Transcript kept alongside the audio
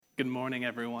Good morning,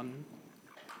 everyone.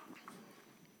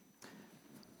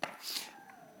 I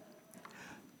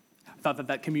thought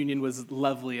that communion was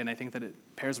lovely, and I think that it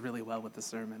pairs really well with the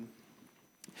sermon.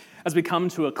 As we come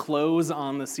to a close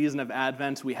on the season of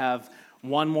Advent, we have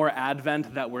one more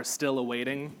Advent that we're still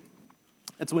awaiting.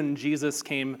 It's when Jesus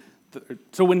came,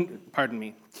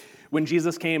 when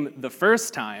Jesus came the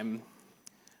first time,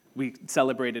 we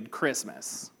celebrated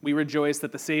Christmas. We rejoiced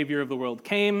that the Savior of the world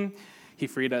came, he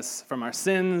freed us from our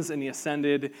sins, and he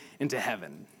ascended into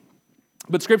heaven.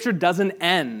 But Scripture doesn't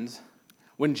end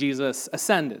when Jesus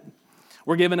ascended.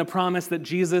 We're given a promise that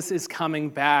Jesus is coming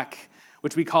back,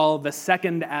 which we call the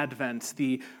second Advent,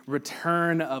 the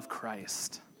return of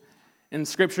Christ. And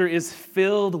Scripture is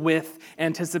filled with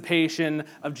anticipation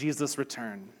of Jesus'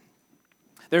 return.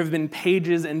 There have been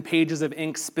pages and pages of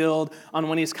ink spilled on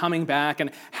when he's coming back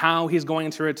and how he's going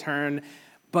to return,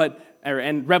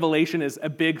 and Revelation is a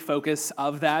big focus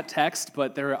of that text,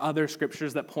 but there are other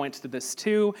scriptures that point to this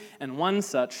too, and one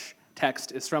such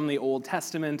text is from the Old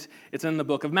Testament. It's in the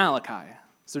book of Malachi.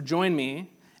 So join me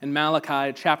in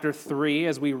Malachi chapter 3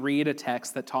 as we read a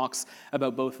text that talks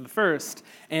about both the first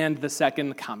and the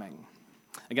second coming.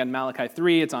 Again, Malachi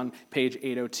 3, it's on page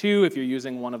 802 if you're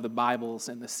using one of the Bibles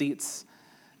in the seats.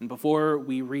 And before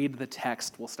we read the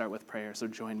text, we'll start with prayer, so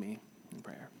join me in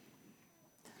prayer.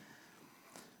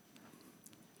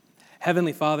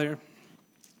 Heavenly Father,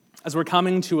 as we're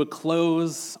coming to a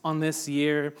close on this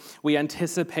year, we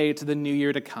anticipate the new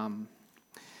year to come.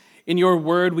 In your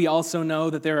word, we also know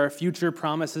that there are future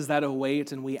promises that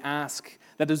await, and we ask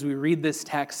that as we read this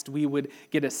text, we would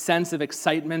get a sense of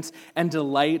excitement and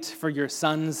delight for your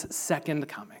Son's second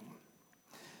coming.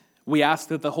 We ask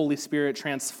that the Holy Spirit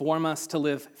transform us to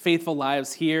live faithful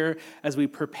lives here as we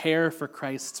prepare for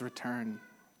Christ's return.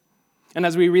 And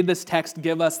as we read this text,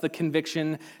 give us the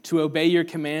conviction to obey your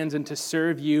commands and to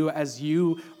serve you as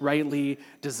you rightly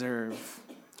deserve.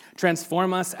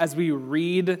 Transform us as we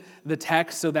read the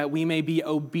text so that we may be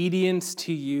obedient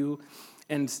to you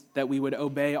and that we would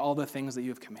obey all the things that you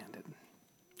have commanded,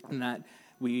 and that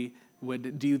we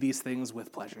would do these things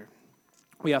with pleasure.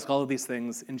 We ask all of these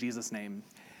things in Jesus' name.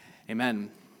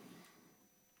 Amen.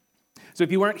 So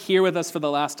if you weren't here with us for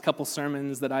the last couple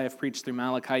sermons that I have preached through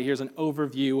Malachi, here's an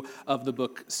overview of the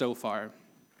book so far.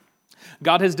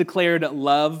 God has declared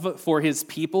love for his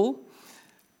people,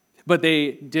 but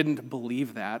they didn't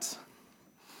believe that.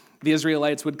 The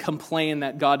Israelites would complain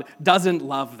that God doesn't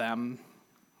love them,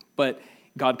 but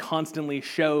God constantly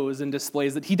shows and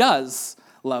displays that he does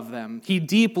love them. He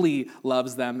deeply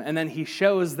loves them, and then he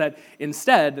shows that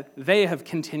instead they have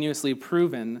continuously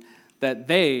proven that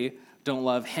they don't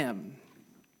love him.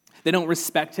 They don't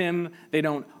respect him, they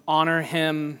don't honor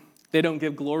him, they don't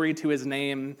give glory to his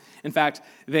name. In fact,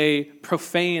 they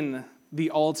profane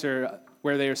the altar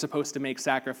where they are supposed to make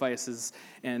sacrifices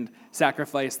and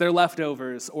sacrifice their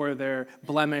leftovers or their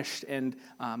blemished and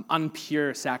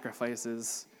impure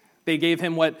sacrifices. They gave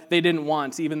him what they didn't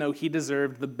want, even though he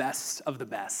deserved the best of the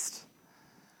best.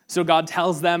 So God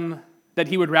tells them that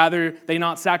he would rather they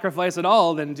not sacrifice at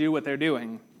all than do what they're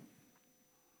doing.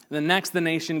 And then next, the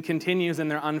nation continues in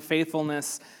their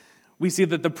unfaithfulness. We see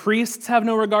that the priests have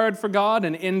no regard for God,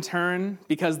 and in turn,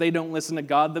 because they don't listen to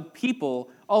God, the people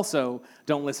also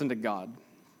don't listen to God.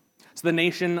 So the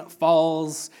nation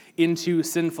falls into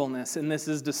sinfulness, and this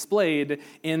is displayed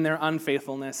in their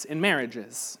unfaithfulness in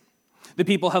marriages. The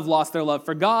people have lost their love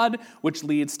for God, which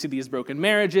leads to these broken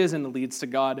marriages, and it leads to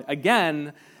God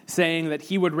again saying that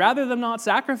he would rather them not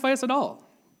sacrifice at all.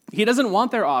 He doesn't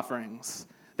want their offerings.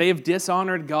 They have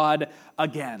dishonored God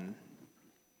again.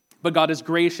 But God is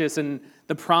gracious, and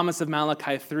the promise of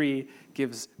Malachi 3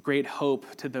 gives great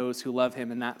hope to those who love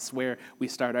him, and that's where we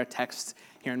start our text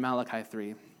here in Malachi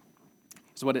 3.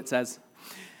 Here's what it says.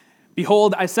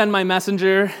 Behold, I send my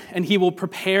messenger, and he will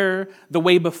prepare the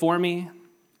way before me.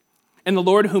 And the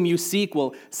Lord whom you seek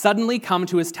will suddenly come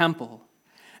to his temple.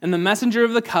 And the messenger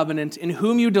of the covenant in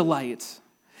whom you delight,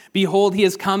 behold, he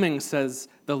is coming, says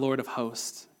the Lord of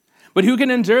hosts. But who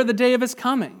can endure the day of his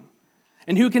coming?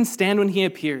 And who can stand when he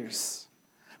appears?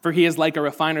 For he is like a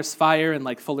refiner's fire and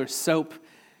like fuller's soap.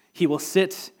 He will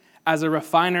sit as a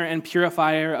refiner and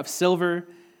purifier of silver,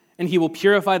 and he will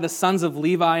purify the sons of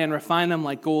Levi and refine them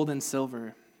like gold and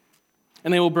silver.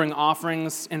 And they will bring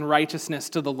offerings in righteousness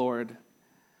to the Lord.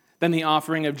 Then the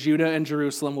offering of Judah and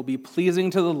Jerusalem will be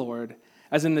pleasing to the Lord,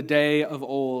 as in the day of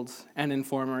old and in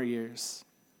former years.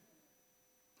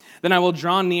 Then I will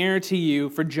draw near to you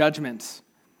for judgment.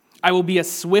 I will be a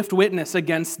swift witness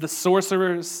against the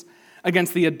sorcerers,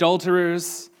 against the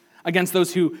adulterers, against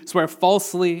those who swear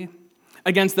falsely,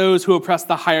 against those who oppress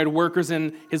the hired workers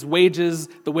in his wages,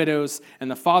 the widows, and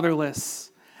the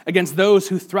fatherless, against those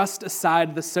who thrust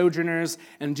aside the sojourners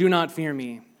and do not fear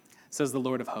me, says the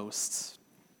Lord of hosts.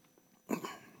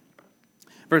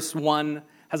 Verse 1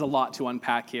 has a lot to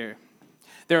unpack here.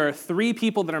 There are 3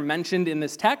 people that are mentioned in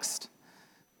this text.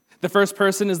 The first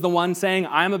person is the one saying,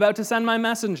 I'm about to send my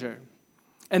messenger.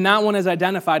 And that one is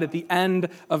identified at the end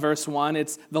of verse 1.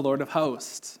 It's the Lord of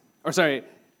hosts. It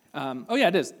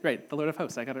is. Right, the Lord of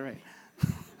hosts. I got it right.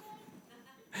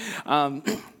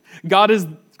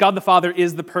 God the Father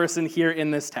is the person here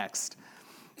in this text.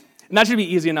 And that should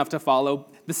be easy enough to follow.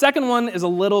 The second one is a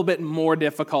little bit more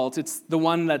difficult. It's the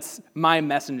one that's my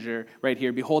messenger right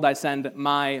here. Behold, I send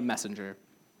my messenger.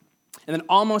 And then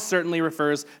almost certainly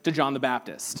refers to John the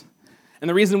Baptist. And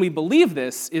the reason we believe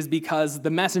this is because the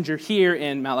messenger here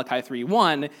in Malachi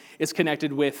 3:1 is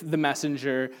connected with the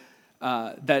messenger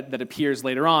that appears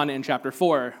later on in chapter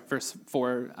 4, verse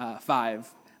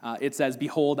 5. It says,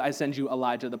 Behold, I send you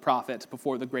Elijah the prophet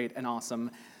before the great and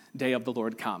awesome day of the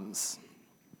Lord comes.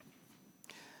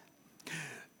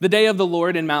 The day of the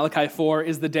Lord in Malachi 4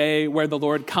 is the day where the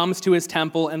Lord comes to his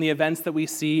temple, and the events that we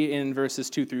see in verses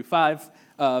 2 through 5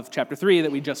 of chapter 3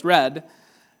 that we just read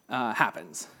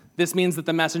happens. This means that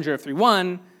the messenger of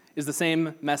 3:1 is the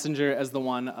same messenger as the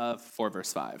one of 4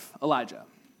 verse 5, Elijah.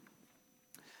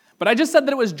 But I just said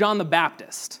that it was John the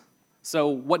Baptist, so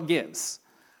what gives?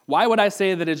 Why would I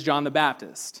say that it's John the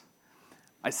Baptist?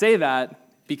 I say that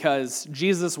because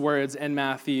Jesus' words in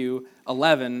Matthew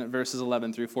 11, verses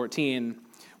 11 through 14,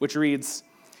 which reads,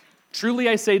 Truly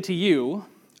I say to you,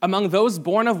 among those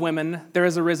born of women, there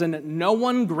has arisen no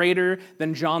one greater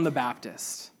than John the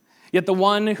Baptist. Yet the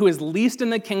one who is least in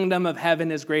the kingdom of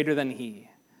heaven is greater than he.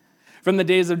 From the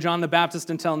days of John the Baptist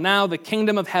until now, the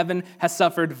kingdom of heaven has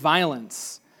suffered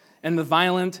violence, and the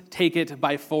violent take it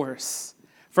by force.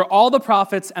 For all the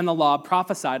prophets and the law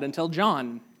prophesied until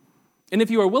John. And if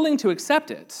you are willing to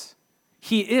accept it,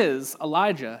 he is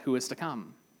Elijah who is to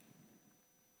come.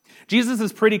 Jesus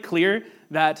is pretty clear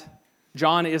that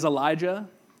John is Elijah.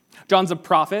 John's a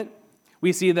prophet.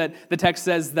 We see that the text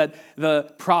says that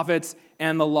the prophets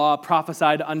and the law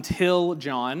prophesied until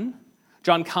John.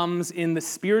 John comes in the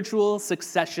spiritual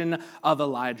succession of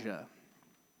Elijah.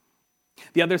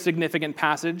 The other significant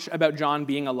passage about John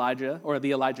being Elijah, or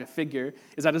the Elijah figure,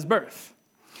 is at his birth.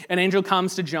 An angel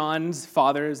comes to John's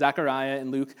father, Zechariah, in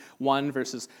Luke 1,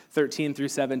 verses 13 through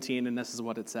 17, and this is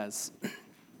what it says.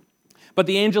 But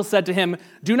the angel said to him,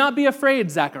 Do not be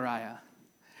afraid, Zechariah,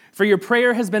 for your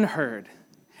prayer has been heard,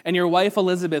 and your wife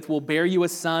Elizabeth will bear you a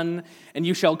son, and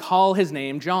you shall call his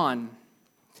name John.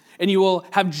 And you will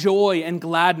have joy and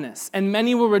gladness, and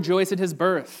many will rejoice at his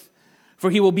birth, for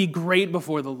he will be great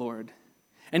before the Lord.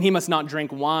 And he must not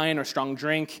drink wine or strong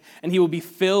drink, and he will be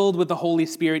filled with the Holy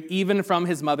Spirit even from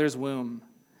his mother's womb.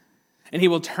 And he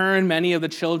will turn many of the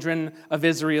children of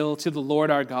Israel to the Lord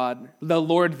our God, the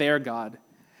Lord their God.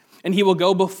 And he will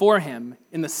go before him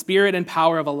in the spirit and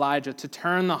power of Elijah to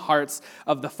turn the hearts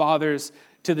of the fathers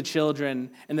to the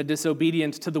children and the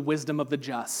disobedient to the wisdom of the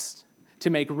just, to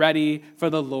make ready for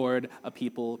the Lord a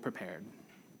people prepared.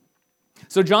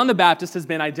 So John the Baptist has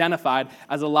been identified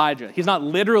as Elijah. He's not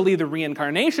literally the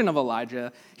reincarnation of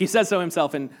Elijah. He says so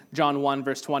himself in John 1,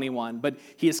 verse 21. But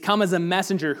he has come as a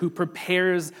messenger who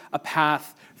prepares a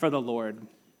path for the Lord.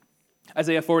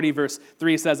 Isaiah 40, verse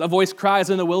 3 says, A voice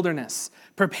cries in the wilderness,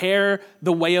 Prepare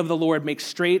the way of the Lord, make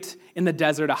straight in the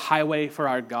desert a highway for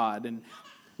our God. And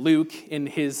Luke, in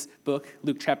his book,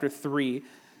 Luke chapter 3,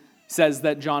 says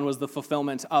that John was the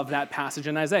fulfillment of that passage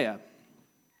in Isaiah,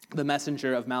 the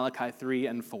messenger of Malachi 3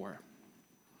 and 4.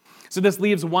 So this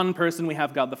leaves one person. We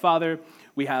have God the Father,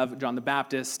 we have John the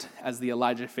Baptist as the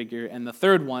Elijah figure, and the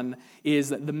third one is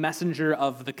the messenger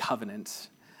of the covenant.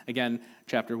 Again,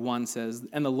 chapter 1 says,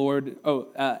 and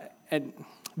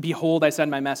behold, I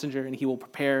send my messenger, and he will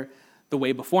prepare the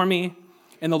way before me.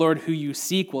 And the Lord who you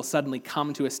seek will suddenly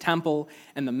come to his temple,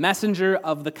 and the messenger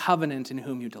of the covenant in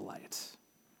whom you delight.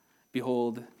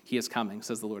 Behold, he is coming,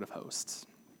 says the Lord of hosts.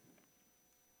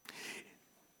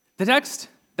 The text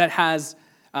that has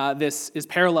this is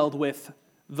paralleled with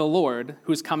the Lord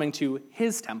who's coming to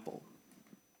his temple.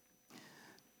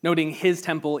 Noting his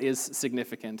temple is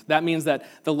significant. That means that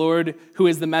the Lord who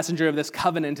is the messenger of this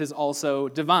covenant is also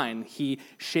divine. He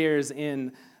shares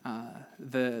in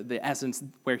the essence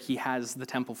where he has the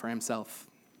temple for himself.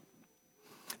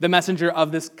 The messenger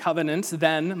of this covenant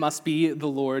then must be the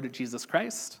Lord Jesus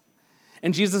Christ.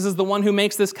 And Jesus is the one who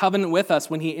makes this covenant with us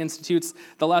when he institutes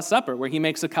the Last Supper, where he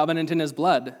makes a covenant in his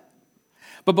blood.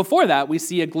 But before that, we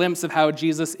see a glimpse of how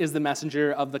Jesus is the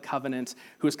messenger of the covenant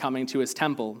who is coming to his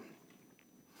temple.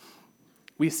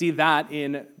 We see that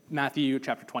in Matthew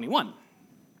chapter 21.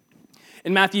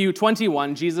 In Matthew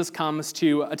 21, Jesus comes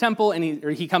to a temple, and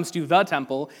he comes to the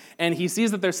temple, and he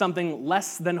sees that there's something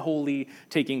less than holy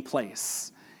taking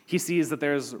place. He sees that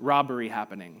there's robbery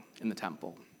happening in the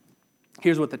temple.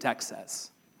 Here's what the text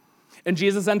says. And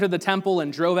Jesus entered the temple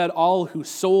and drove out all who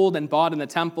sold and bought in the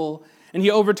temple, and he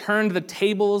overturned the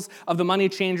tables of the money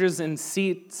changers and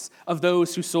seats of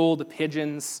those who sold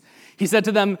pigeons. He said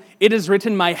to them, "It is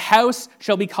written, my house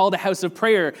shall be called a house of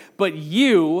prayer, but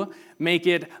you make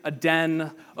it a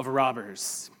den of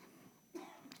robbers."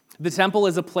 The temple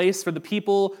is a place for the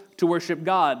people to worship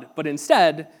God, but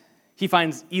instead, he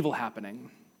finds evil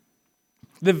happening.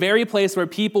 The very place where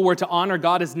people were to honor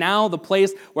God is now the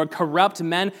place where corrupt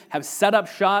men have set up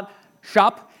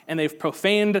shop and they've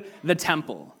profaned the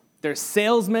temple. They're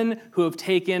salesmen who have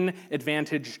taken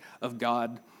advantage of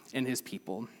God and his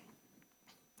people.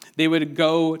 They would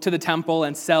go to the temple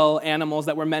and sell animals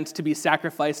that were meant to be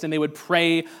sacrificed, and they would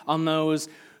prey on those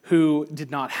who did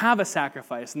not have a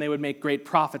sacrifice, and they would make great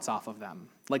profits off of them,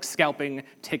 like scalping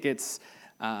ticket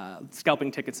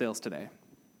sales today.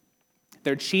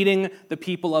 They're cheating the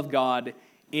people of God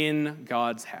in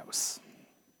God's house.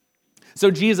 So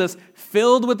Jesus,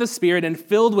 filled with the Spirit and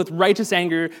filled with righteous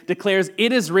anger, declares,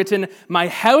 "It is written, my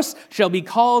house shall be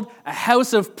called a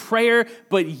house of prayer,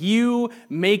 but you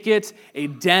make it a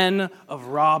den of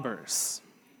robbers."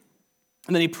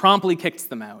 And then he promptly kicks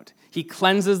them out. He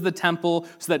cleanses the temple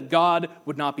so that God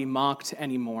would not be mocked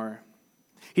anymore.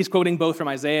 He's quoting both from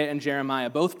Isaiah and Jeremiah,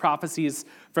 both prophecies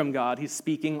from God. He's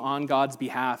speaking on God's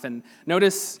behalf. And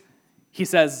notice he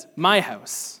says, my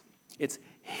house. It's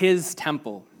his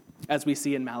temple, as we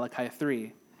see in Malachi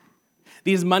 3.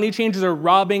 These money changers are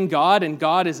robbing God, and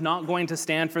God is not going to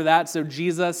stand for that. So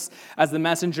Jesus, as the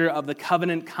messenger of the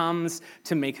covenant, comes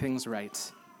to make things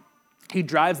right. He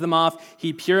drives them off.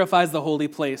 He purifies the holy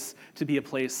place to be a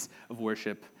place of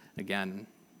worship again.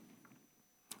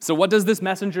 So what does this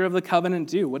messenger of the covenant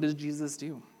do? What does Jesus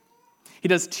do? He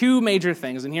does two major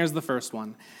things, and here's the first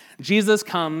one. Jesus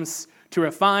comes to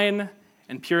refine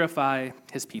and purify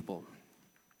his people.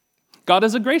 God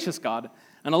is a gracious God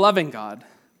and a loving God,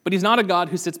 but he's not a God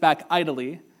who sits back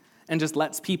idly and just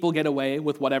lets people get away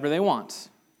with whatever they want.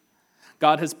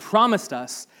 God has promised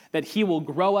us that he will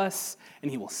grow us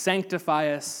and he will sanctify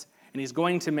us and he's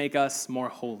going to make us more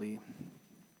holy.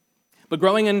 But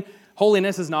growing in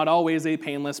holiness is not always a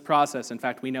painless process. In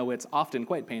fact, we know it's often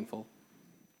quite painful.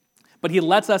 But he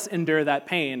lets us endure that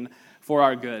pain for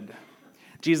our good.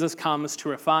 Jesus comes to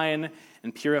refine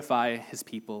and purify his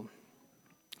people.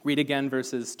 Read again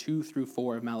verses 2 through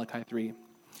 4 of Malachi 3.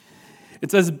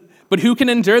 It says, "But who can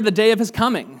endure the day of his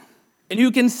coming? And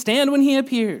who can stand when he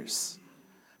appears?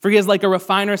 For he is like a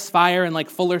refiner's fire and like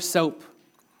fuller's soap.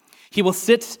 He will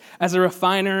sit as a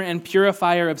refiner and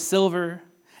purifier of silver,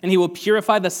 and he will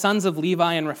purify the sons of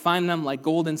Levi and refine them like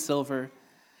gold and silver,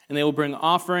 and they will bring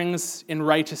offerings in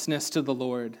righteousness to the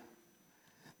Lord.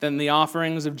 Then the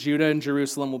offerings of Judah and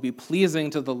Jerusalem will be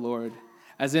pleasing to the Lord,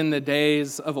 as in the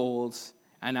days of old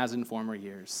and as in former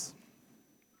years."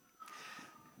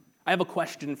 I have a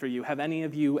question for you. Have any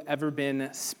of you ever been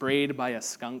sprayed by a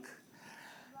skunk?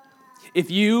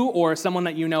 If you or someone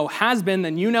that you know has been,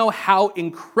 then you know how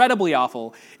incredibly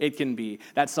awful it can be.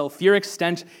 That sulfuric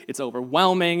stench, it's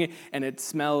overwhelming, and it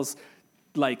smells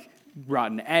like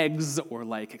rotten eggs or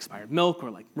like expired milk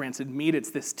or like rancid meat. It's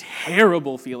this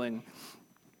terrible feeling.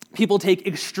 People take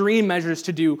extreme measures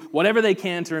to do whatever they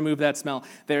can to remove that smell.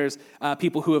 There's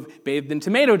people who have bathed in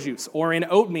tomato juice or in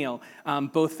oatmeal,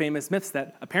 both famous myths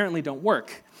that apparently don't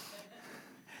work.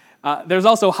 There's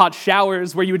also hot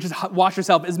showers where you would just wash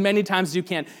yourself as many times as you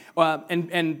can.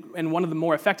 And one of the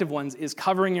more effective ones is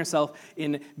covering yourself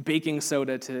in baking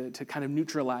soda to kind of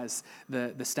neutralize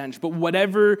the stench. But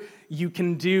whatever you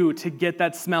can do to get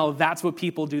that smell, that's what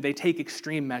people do. They take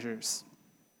extreme measures.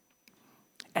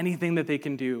 Anything that they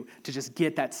can do to just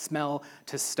get that smell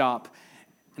to stop.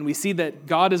 And we see that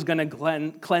God is going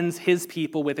to cleanse his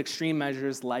people with extreme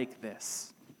measures like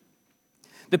this.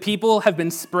 The people have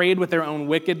been sprayed with their own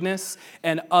wickedness,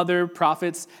 and other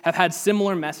prophets have had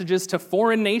similar messages to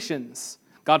foreign nations.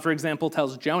 God, for example,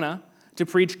 tells Jonah to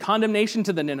preach condemnation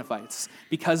to the Ninevites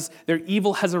because their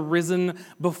evil has arisen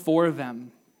before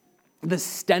them. The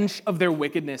stench of their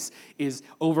wickedness is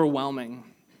overwhelming.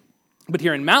 But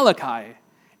here in Malachi,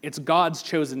 it's God's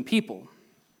chosen people.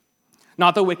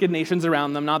 Not the wicked nations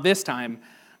around them, not this time.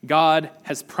 God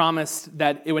has promised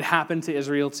that it would happen to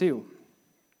Israel too.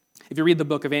 If you read the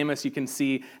book of Amos, you can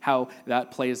see how that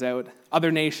plays out.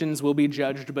 Other nations will be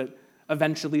judged, but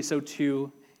eventually so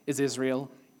too is Israel.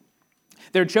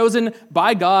 They're chosen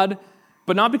by God,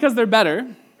 but not because they're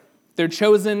better, They're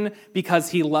chosen because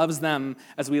he loves them,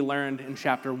 as we learned in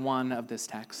chapter 1 of this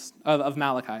text, of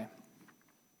Malachi.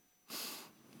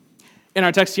 In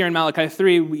our text here in Malachi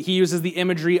 3, he uses the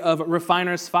imagery of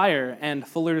refiner's fire and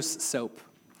fuller's soap.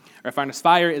 Refiner's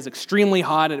fire is extremely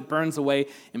hot, and it burns away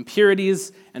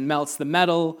impurities and melts the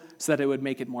metal so that it would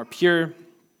make it more pure.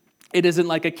 It isn't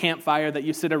like a campfire that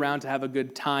you sit around to have a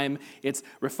good time. It's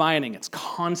refining, it's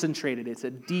concentrated, it's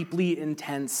a deeply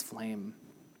intense flame.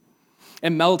 It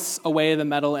melts away the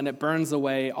metal and it burns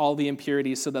away all the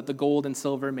impurities so that the gold and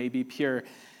silver may be pure.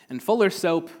 And fuller's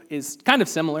soap is kind of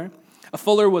similar. A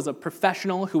fuller was a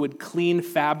professional who would clean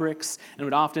fabrics and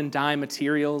would often dye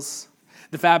materials.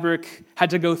 The fabric had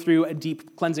to go through a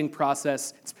deep cleansing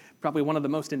process. It's probably one of the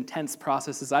most intense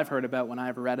processes I've heard about when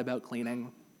I've read about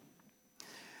cleaning.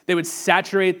 They would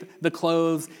saturate the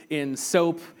clothes in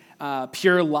soap,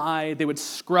 pure lye. They would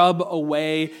scrub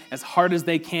away as hard as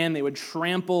they can. They would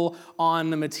trample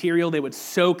on the material. They would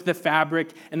soak the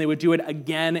fabric, and they would do it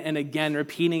again and again,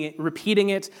 repeating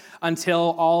it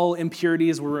until all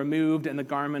impurities were removed and the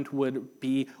garment would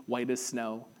be white as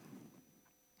snow.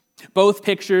 Both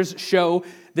pictures show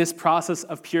this process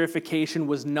of purification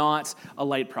was not a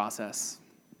light process.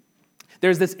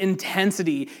 There's this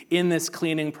intensity in this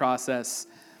cleaning process.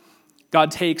 God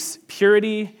takes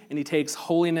purity and he takes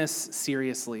holiness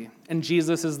seriously. And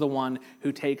Jesus is the one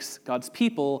who takes God's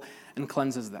people and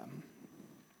cleanses them.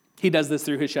 He does this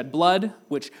through his shed blood,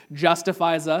 which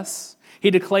justifies us. He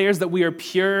declares that we are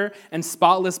pure and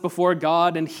spotless before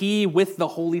God, and he, with the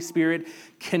Holy Spirit,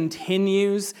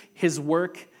 continues his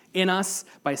work in us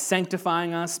by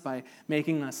sanctifying us, by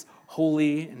making us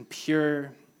holy and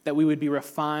pure, that we would be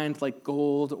refined like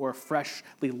gold or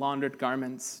freshly laundered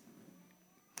garments.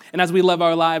 And as we live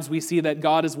our lives, we see that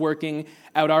God is working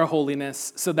out our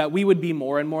holiness so that we would be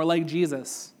more and more like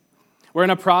Jesus. We're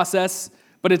in a process,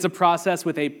 but it's a process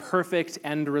with a perfect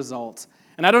end result.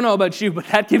 And I don't know about you, but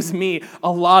that gives me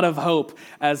a lot of hope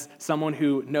as someone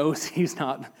who knows he's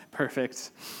not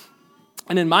perfect.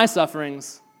 And in my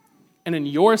sufferings, and in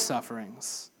your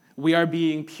sufferings, we are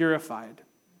being purified.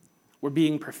 We're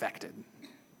being perfected.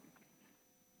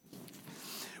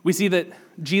 We see that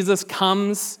Jesus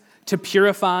comes to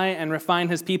purify and refine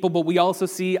his people, but we also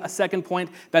see a second point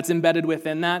that's embedded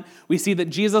within that. We see that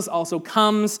Jesus also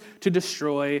comes to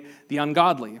destroy the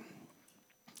ungodly.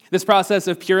 This process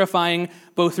of purifying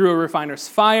both through a refiner's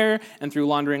fire and through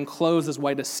laundering clothes as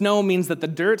white as snow means that the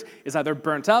dirt is either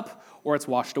burnt up or it's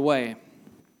washed away.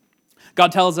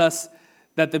 God tells us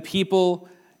that the people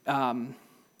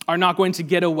are not going to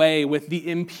get away with the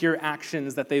impure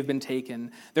actions that they've been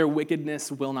taken. Their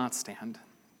wickedness will not stand.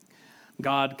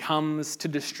 God comes to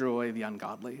destroy the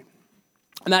ungodly.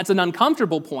 And that's an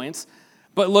uncomfortable point,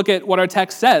 but look at what our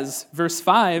text says. Verse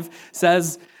 5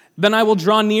 says, "Then I will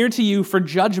draw near to you for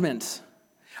judgment.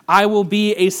 I will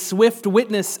be a swift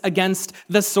witness against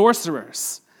the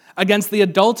sorcerers, against the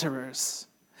adulterers,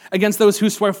 against those who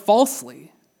swear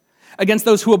falsely, against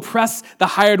those who oppress the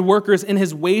hired workers in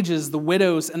his wages, the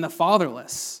widows and the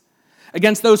fatherless,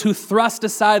 against those who thrust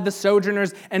aside the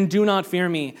sojourners and do not fear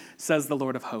me, says the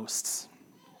Lord of hosts."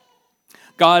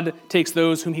 God takes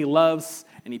those whom he loves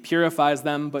and he purifies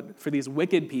them, but for these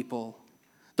wicked people,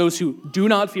 those who do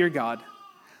not fear God,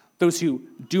 those who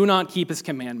do not keep his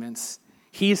commandments,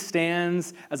 he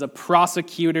stands as a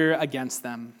prosecutor against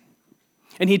them.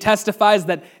 And he testifies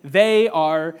that they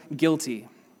are guilty.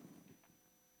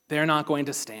 They're not going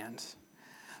to stand.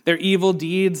 Their evil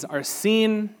deeds are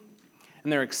seen,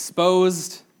 and they're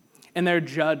exposed, and they're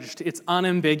judged. It's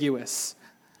unambiguous.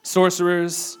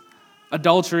 Sorcerers,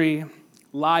 adultery,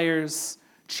 liars,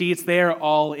 cheats, they are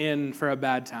all in for a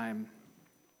bad time.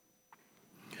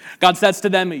 God says to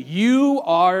them, "You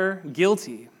are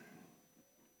guilty."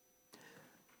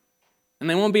 And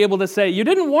they won't be able to say, "You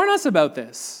didn't warn us about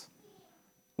this,"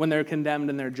 when they're condemned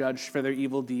and they're judged for their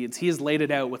evil deeds. He has laid it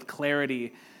out with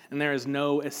clarity, and there is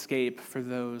no escape for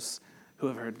those who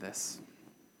have heard this.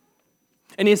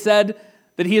 And he said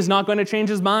that he is not going to change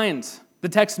his mind. The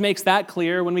text makes that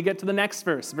clear when we get to the next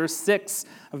verse. Verse 6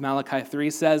 of Malachi 3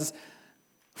 says,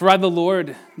 "For I, the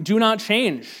Lord, do not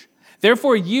change.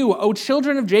 Therefore you, O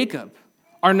children of Jacob,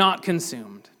 are not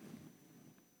consumed."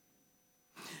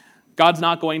 God's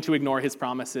not going to ignore his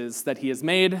promises that he has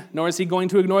made, nor is he going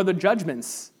to ignore the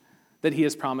judgments that he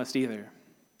has promised either.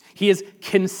 He is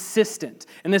consistent,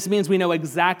 and this means we know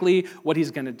exactly what he's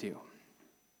going to do.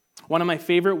 One of my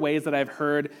favorite ways that I've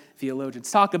heard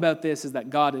theologians talk about this is that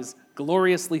God is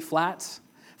gloriously flat.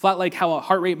 Flat like how a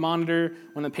heart rate monitor,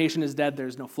 when the patient is dead,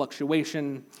 there's no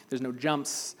fluctuation, there's no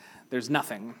jumps, there's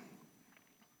nothing.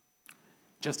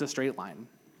 Just a straight line.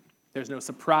 There's no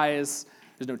surprise,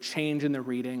 There's no change in the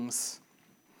readings.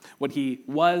 What he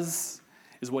was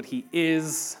is what he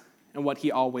is and what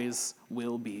he always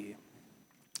will be.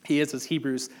 He is, as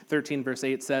Hebrews 13 verse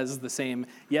 8 says, the same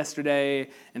yesterday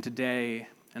and today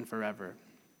and forever.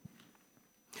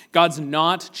 God's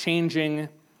not changing,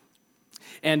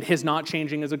 and his not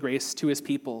changing is a grace to his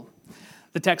people.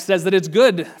 The text says that it's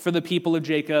good for the people of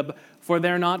Jacob, for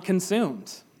they're not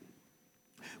consumed.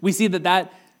 We see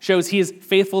that shows he is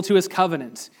faithful to his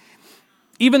covenant.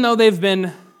 Even though they've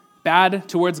been bad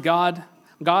towards God,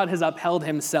 God has upheld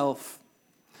himself.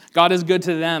 God is good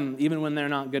to them, even when they're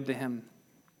not good to him.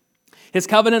 His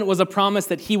covenant was a promise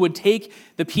that he would take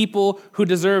the people who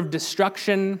deserved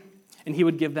destruction and he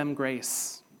would give them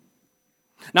grace.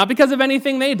 Not because of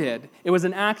anything they did. It was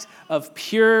an act of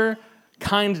pure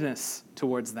kindness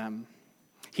towards them.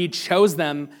 He chose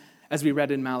them, as we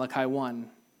read in Malachi 1. He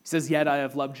says, "Yet I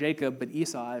have loved Jacob, but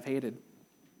Esau I have hated."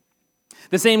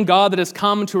 The same God that has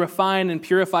come to refine and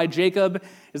purify Jacob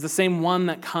is the same one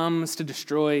that comes to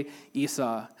destroy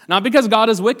Esau. Not because God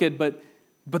is wicked, but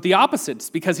the opposite. It's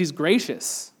because he's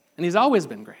gracious, and he's always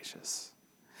been gracious.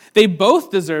 They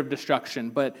both deserve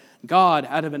destruction, but God,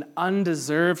 out of an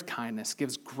undeserved kindness,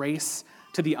 gives grace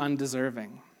to the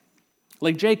undeserving.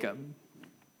 Like Jacob,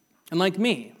 and like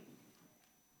me,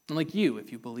 and like you,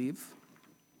 if you believe.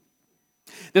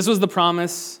 This was the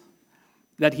promise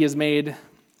that he has made,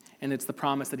 and it's the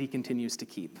promise that he continues to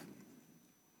keep.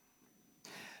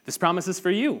 This promise is for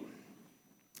you.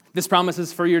 This promise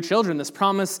is for your children. This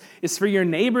promise is for your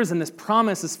neighbors, and this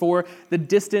promise is for the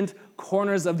distant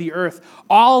corners of the earth.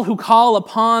 All who call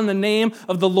upon the name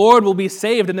of the Lord will be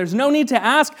saved, and there's no need to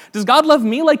ask, does God love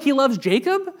me like he loves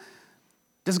Jacob?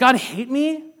 Does God hate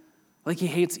me like he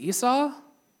hates Esau?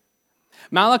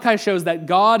 Malachi shows that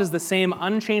God is the same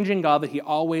unchanging God that he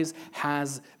always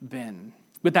has been,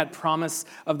 with that promise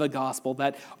of the gospel,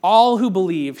 that all who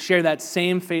believe share that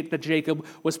same fate that Jacob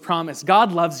was promised.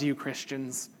 God loves you,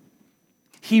 Christians.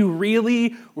 He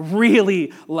really,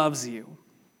 really loves you.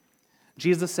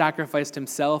 Jesus sacrificed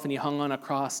himself and he hung on a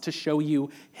cross to show you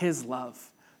his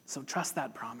love. So trust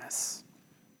that promise.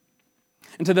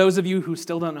 And to those of you who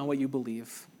still don't know what you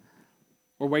believe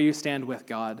or where you stand with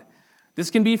God,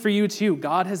 this can be for you too.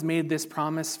 God has made this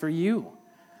promise for you.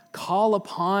 Call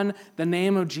upon the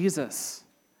name of Jesus.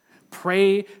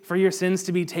 Pray for your sins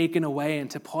to be taken away and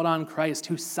to put on Christ,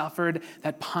 who suffered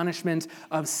that punishment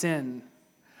of sin.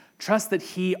 Trust that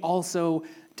he also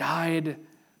died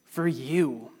for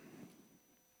you.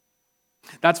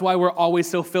 That's why we're always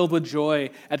so filled with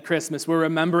joy at Christmas. We're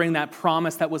remembering that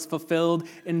promise that was fulfilled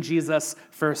in Jesus'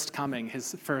 first coming,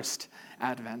 his first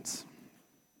advent.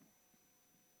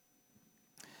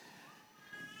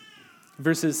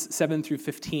 Verses 7 through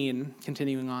 15,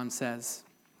 continuing on, says,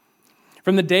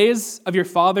 "From the days of your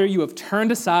father you have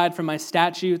turned aside from my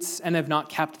statutes and have not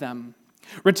kept them.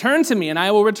 Return to me, and I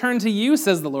will return to you,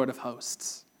 says the Lord of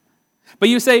hosts. But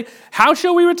you say, how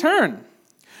shall we return?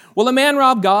 Will a man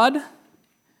rob God?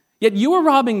 Yet you are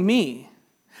robbing me.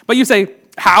 But you say,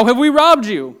 how have we robbed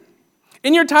you?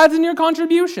 In your tithes and your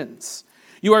contributions.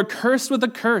 You are cursed with a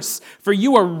curse, for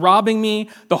you are robbing me,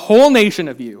 the whole nation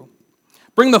of you.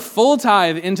 Bring the full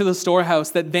tithe into the storehouse,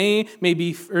 that there may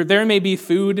be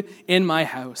food in my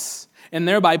house, and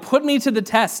thereby put me to the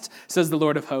test, says the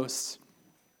Lord of hosts.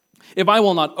 If I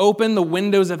will not open the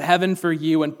windows of heaven for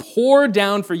you and pour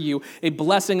down for you a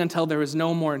blessing until there is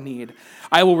no more need,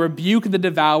 I will rebuke the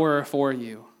devourer for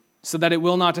you, so that it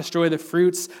will not destroy the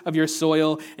fruits of your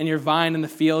soil, and your vine in the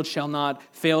field shall not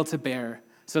fail to bear,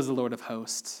 says the Lord of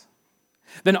hosts.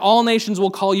 Then all nations will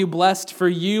call you blessed, for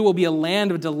you will be a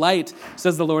land of delight,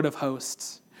 says the Lord of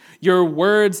hosts. Your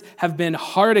words have been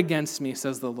hard against me,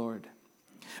 says the Lord.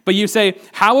 But you say,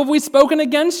 how have we spoken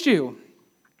against you?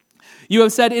 You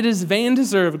have said, it is vain to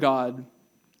serve God.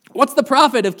 What's the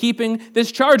profit of keeping this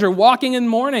charge or walking in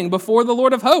mourning before the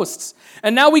Lord of hosts?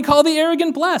 And now we call the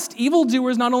arrogant blessed.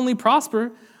 Evildoers not only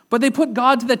prosper, but they put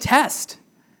God to the test,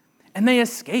 and they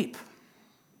escape.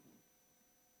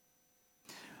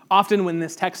 Often when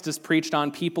this text is preached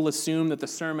on, people assume that the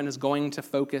sermon is going to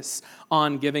focus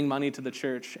on giving money to the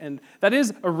church. And that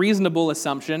is a reasonable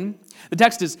assumption. The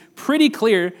text is pretty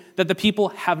clear that the people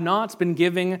have not been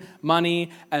giving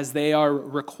money as they are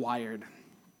required.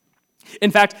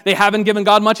 In fact, they haven't given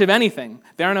God much of anything.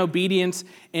 They aren't obedient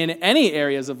in any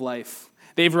areas of life.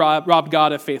 They've robbed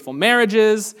God of faithful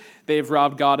marriages. They've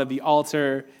robbed God of the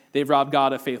altar. They've robbed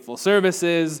God of faithful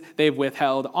services. They've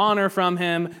withheld honor from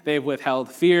him. They've withheld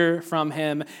fear from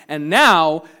him. And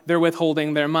now they're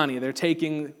withholding their money. They're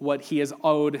taking what he is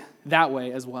owed that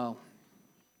way as well.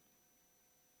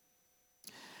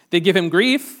 They give him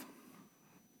grief,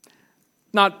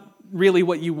 not really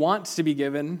what you want to be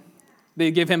given.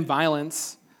 They give him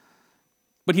violence,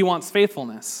 but he wants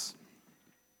faithfulness.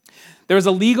 There was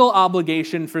a legal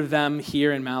obligation for them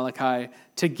here in Malachi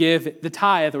to give the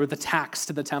tithe or the tax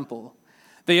to the temple.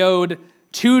 They owed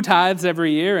 2 tithes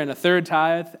every year and a 3rd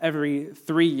tithe every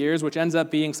 3 years, which ends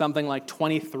up being something like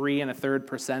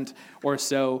 23.33% or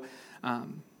so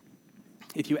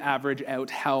if you average out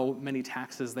how many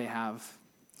taxes they have.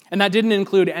 And that didn't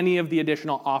include any of the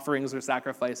additional offerings or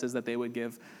sacrifices that they would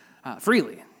give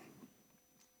freely.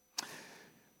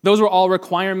 Those were all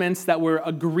requirements that were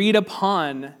agreed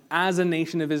upon as a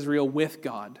nation of Israel with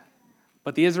God.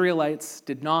 But the Israelites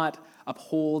did not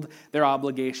uphold their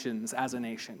obligations as a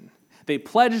nation. They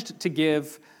pledged to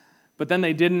give, but then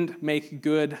they didn't make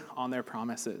good on their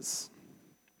promises.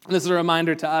 And this is a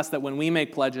reminder to us that when we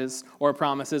make pledges or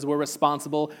promises, we're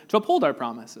responsible to uphold our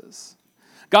promises.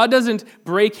 God doesn't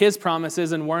break his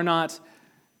promises, and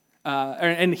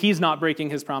he's not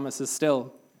breaking his promises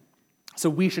still. So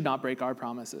we should not break our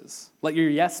promises. Let your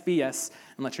yes be yes,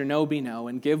 and let your no be no,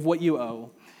 and give what you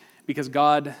owe, because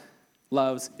God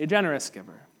loves a generous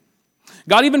giver.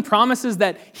 God even promises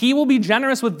that he will be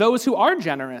generous with those who are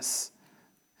generous,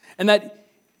 and that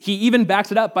he even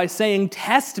backs it up by saying,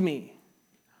 "Test me.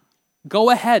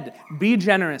 Go ahead, be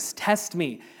generous, test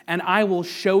me, and I will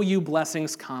show you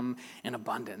blessings come in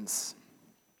abundance."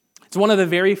 It's one of the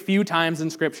very few times in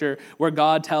Scripture where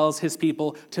God tells his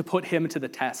people to put him to the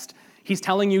test. He's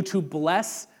telling you to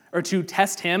bless or to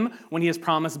test him when he has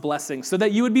promised blessings so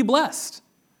that you would be blessed.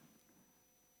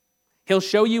 He'll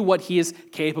show you what he is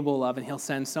capable of, and he'll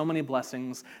send so many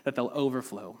blessings that they'll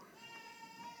overflow.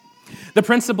 The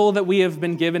principle that we have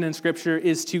been given in Scripture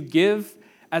is to give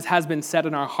as has been set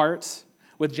in our hearts,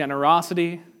 with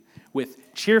generosity,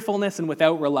 with cheerfulness, and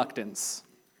without reluctance.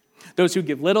 Those who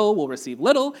give little will receive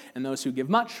little, and those who give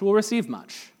much will receive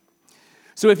much.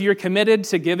 So if you're committed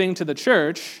to giving to the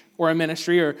church or a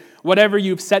ministry or whatever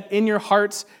you've set in your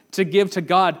heart to give to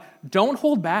God, don't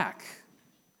hold back.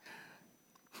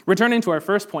 Returning to our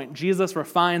first point, Jesus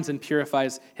refines and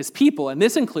purifies his people, and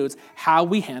this includes how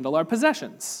we handle our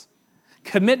possessions.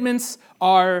 Commitments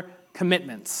are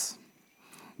commitments.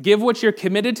 Give what you're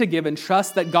committed to give and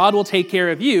trust that God will take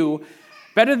care of you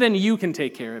better than you can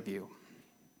take care of you.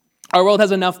 Our world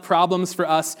has enough problems for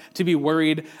us to be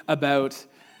worried about.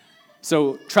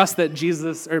 So trust that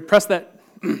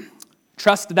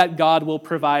God will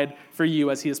provide for you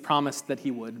as he has promised that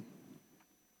he would.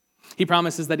 He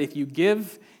promises that if you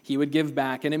give, he would give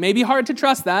back. And it may be hard to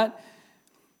trust that.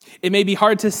 It may be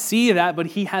hard to see that, but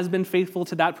he has been faithful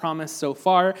to that promise so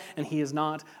far, and he is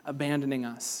not abandoning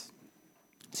us.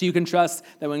 So you can trust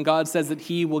that when God says that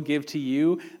he will give to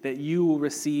you, that you will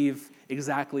receive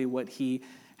exactly what he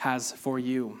has for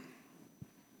you.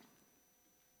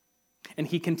 And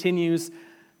he continues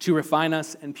to refine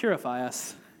us and purify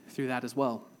us through that as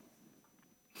well.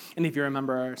 And if you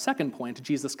remember our second point,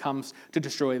 Jesus comes to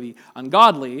destroy the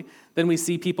ungodly, then we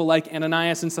see people like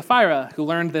Ananias and Sapphira who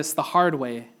learned this the hard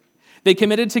way. They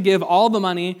committed to give all the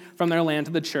money from their land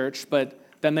to the church, but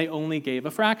then they only gave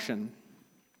a fraction.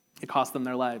 It cost them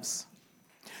their lives.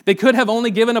 They could have only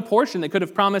given a portion. They could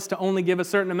have promised to only give a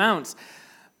certain amount,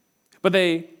 but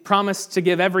they promised to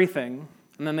give everything,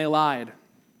 and then they lied.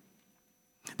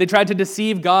 They tried to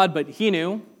deceive God, but he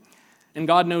knew, and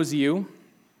God knows you.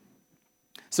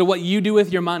 So what you do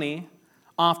with your money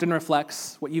often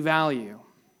reflects what you value.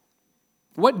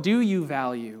 What do you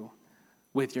value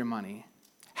with your money?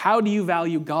 How do you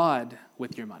value God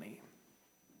with your money?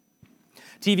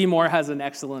 T.V. Moore has an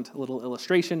excellent little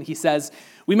illustration. He says,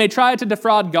 "We may try to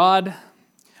defraud God,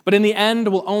 but in the end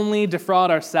we'll only defraud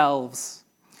ourselves.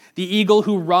 The eagle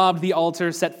who robbed the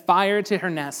altar set fire to her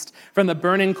nest from the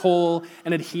burning coal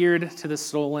and adhered to the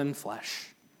stolen flesh.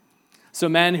 So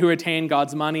men who retain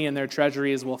God's money in their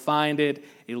treasuries will find it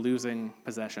a losing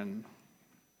possession."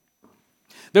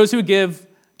 Those who give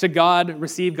to God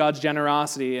receive God's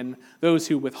generosity, and those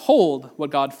who withhold what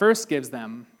God first gives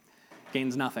them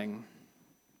gains nothing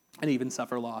and even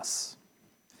suffer loss.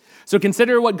 So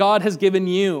consider what God has given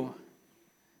you.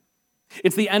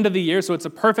 It's the end of the year, so it's a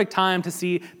perfect time to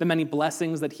see the many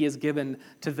blessings that he has given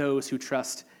to those who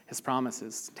trust his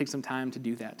promises. Take some time to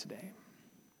do that today.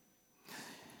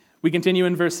 We continue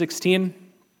in verse 16.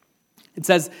 It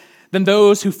says, "Then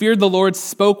those who feared the Lord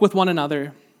spoke with one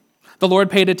another. The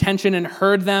Lord paid attention and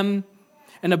heard them,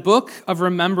 and a book of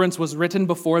remembrance was written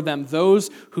before them, those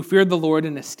who feared the Lord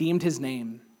and esteemed his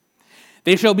name.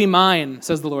 They shall be mine,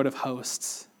 says the Lord of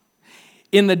hosts,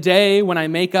 in the day when I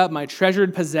make up my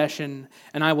treasured possession,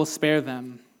 and I will spare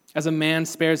them, as a man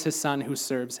spares his son who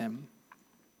serves him.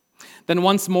 Then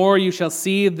once more you shall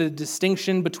see the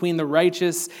distinction between the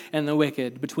righteous and the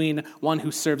wicked, between one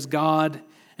who serves God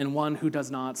and one who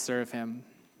does not serve him.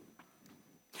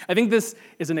 I think this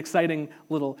is an exciting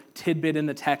little tidbit in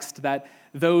the text that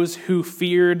those who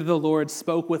feared the Lord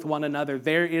spoke with one another.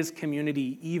 There is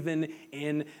community even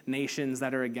in nations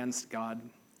that are against God.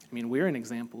 I mean, we're an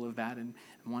example of that in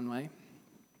one way.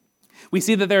 We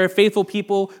see that there are faithful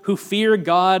people who fear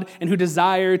God and who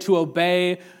desire to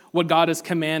obey what God has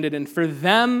commanded, and for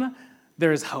them,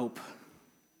 there is hope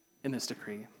in this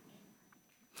decree.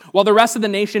 While the rest of the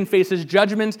nation faces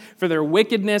judgment for their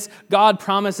wickedness, God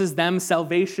promises them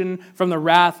salvation from the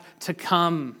wrath to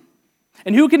come.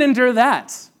 And who can endure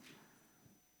that?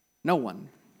 No one.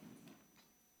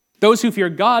 Those who fear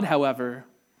God, however,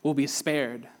 will be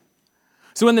spared.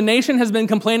 So when the nation has been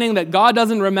complaining that God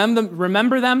doesn't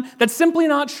remember them, that's simply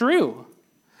not true.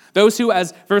 Those who,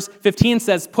 as verse 15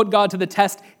 says, put God to the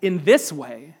test in this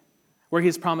way, where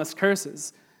he's promised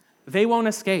curses, they won't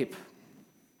escape.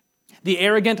 The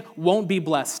arrogant won't be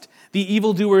blessed. The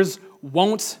evildoers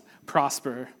won't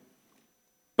prosper.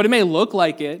 But it may look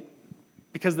like it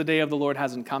because the day of the Lord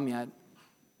hasn't come yet.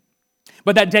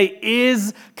 But that day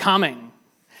is coming.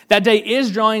 That day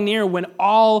is drawing near when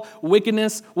all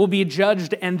wickedness will be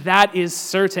judged, and that is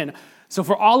certain. So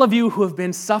for all of you who have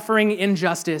been suffering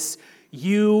injustice,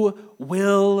 you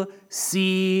will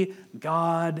see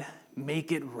God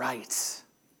make it right.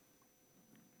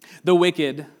 The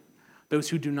wicked, those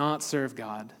who do not serve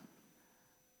God,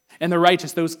 and the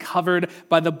righteous, those covered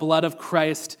by the blood of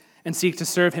Christ and seek to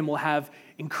serve him, will have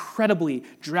incredibly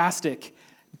drastic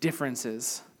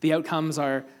differences. The outcomes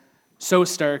are so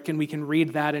stark, and we can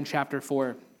read that in chapter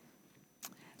 4.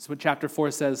 That's what chapter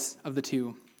 4 says of the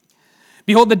two.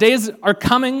 Behold, the days are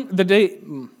coming,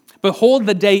 Behold,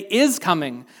 the day is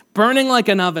coming, burning like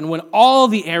an oven, when all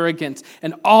the arrogant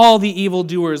and all the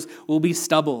evildoers will be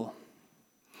stubble.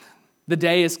 The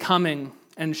day is coming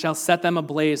and shall set them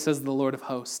ablaze, says the Lord of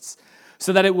hosts,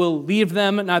 so that it will leave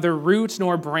them neither root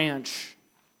nor branch.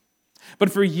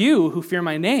 But for you who fear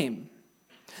my name,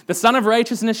 the Son of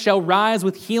Righteousness shall rise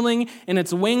with healing in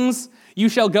its wings. You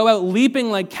shall go out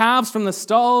leaping like calves from the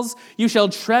stalls. You shall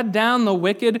tread down the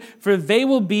wicked, for they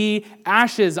will be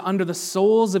ashes under the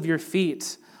soles of your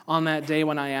feet on that day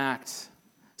when I act,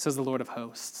 says the Lord of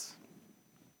hosts.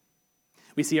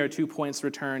 We see our 2 points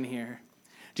return here.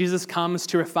 Jesus comes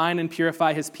to refine and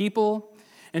purify his people,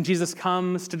 and Jesus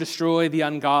comes to destroy the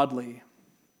ungodly.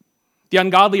 The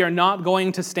ungodly are not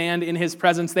going to stand in his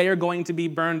presence. They are going to be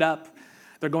burned up.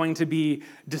 They're going to be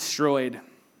destroyed.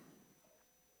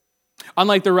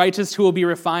 Unlike the righteous who will be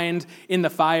refined in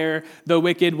the fire, the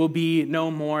wicked will be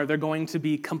no more. They're going to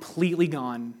be completely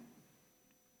gone.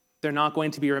 They're not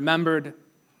going to be remembered.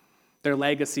 Their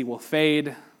legacy will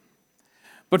fade.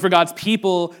 But for God's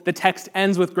people, the text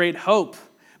ends with great hope.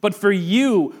 But for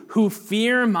you who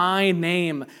fear my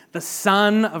name, the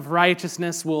Son of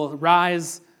Righteousness shall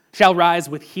rise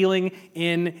with healing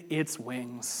in its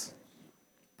wings.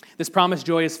 This promised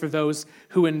joy for those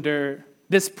who endure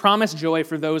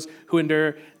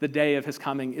the day of his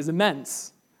coming is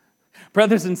immense.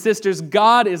 Brothers and sisters,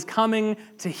 God is coming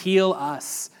to heal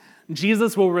us.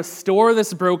 Jesus will restore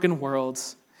this broken world.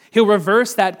 He'll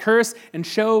reverse that curse and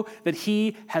show that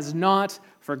he has not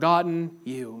forgotten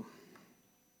you.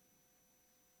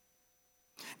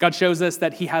 God shows us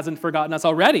that he hasn't forgotten us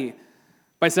already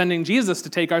by sending Jesus to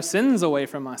take our sins away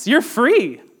from us. You're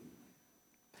free.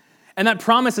 And that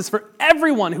promise is for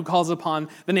everyone who calls upon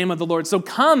the name of the Lord. So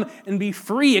come and be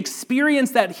free.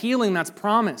 Experience that healing that's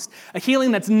promised, a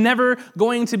healing that's never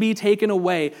going to be taken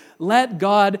away. Let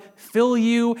God fill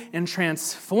you and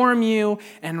transform you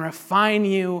and refine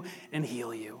you and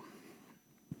heal you.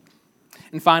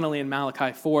 And finally, in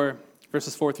Malachi 4,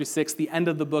 verses 4 through 6, the end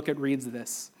of the book, it reads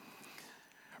this.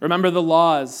 Remember the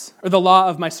law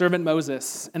of my servant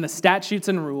Moses and the statutes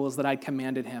and rules that I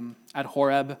commanded him at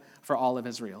Horeb for all of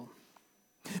Israel.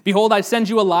 Behold, I send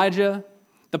you Elijah,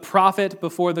 the prophet,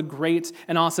 before the great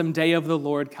and awesome day of the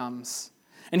Lord comes.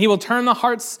 And he will turn the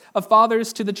hearts of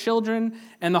fathers to the children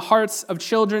and the hearts of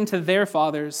children to their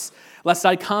fathers, lest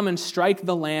I come and strike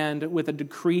the land with a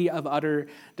decree of utter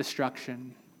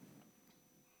destruction.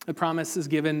 The promise is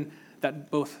given that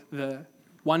both the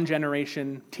one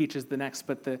generation teaches the next,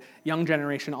 but the young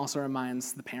generation also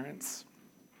reminds the parents.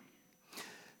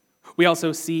 We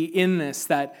also see in this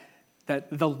that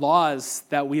the laws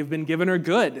that we have been given are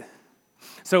good.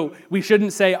 So we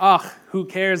shouldn't say, who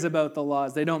cares about the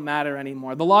laws? They don't matter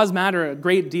anymore. The laws matter a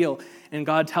great deal, and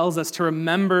God tells us to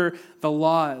remember the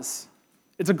laws.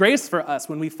 It's a grace for us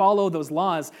when we follow those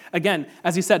laws. Again,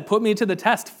 as he said, put me to the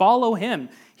test. Follow him.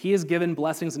 he has given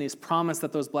blessings and he's promised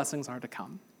that those blessings are to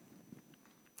come.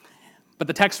 But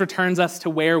the text returns us to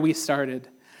where we started.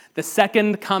 The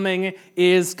second coming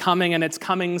is coming, and it's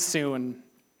coming soon.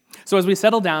 So as we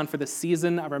settle down for the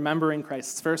season of remembering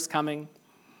Christ's first coming,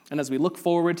 and as we look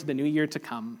forward to the new year to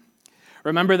come,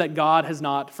 remember that God has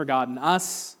not forgotten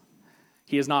us.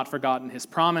 He has not forgotten his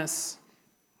promise.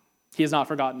 He has not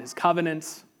forgotten his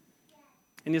covenant.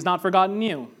 And he has not forgotten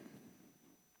you.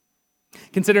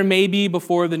 Consider maybe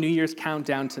before the New Year's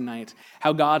countdown tonight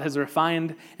how God has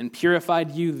refined and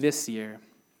purified you this year,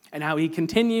 and how he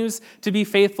continues to be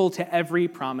faithful to every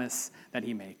promise that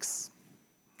he makes.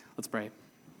 Let's pray.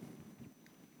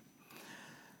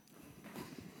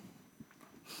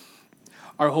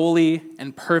 Our holy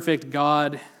and perfect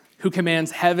God, who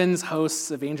commands heaven's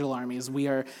hosts of angel armies, we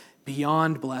are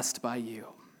beyond blessed by you.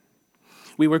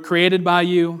 We were created by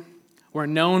you, we're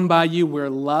known by you, we're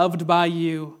loved by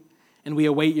you, and we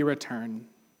await your return.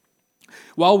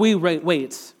 While we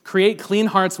wait, create clean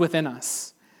hearts within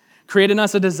us. Create in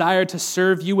us a desire to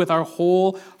serve you with our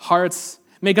whole hearts.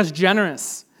 Make us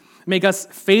generous. Make us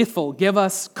faithful. Give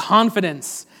us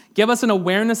confidence. Give us an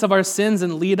awareness of our sins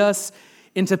and lead us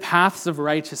into paths of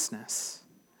righteousness.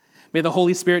 May the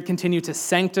Holy Spirit continue to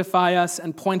sanctify us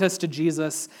and point us to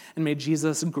Jesus, and may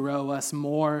Jesus grow us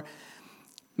more.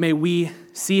 May we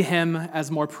see him as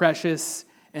more precious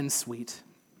and sweet,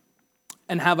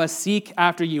 and have us seek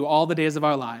after you all the days of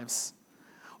our lives.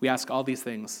 We ask all these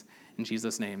things in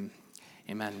Jesus' name.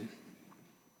 Amen.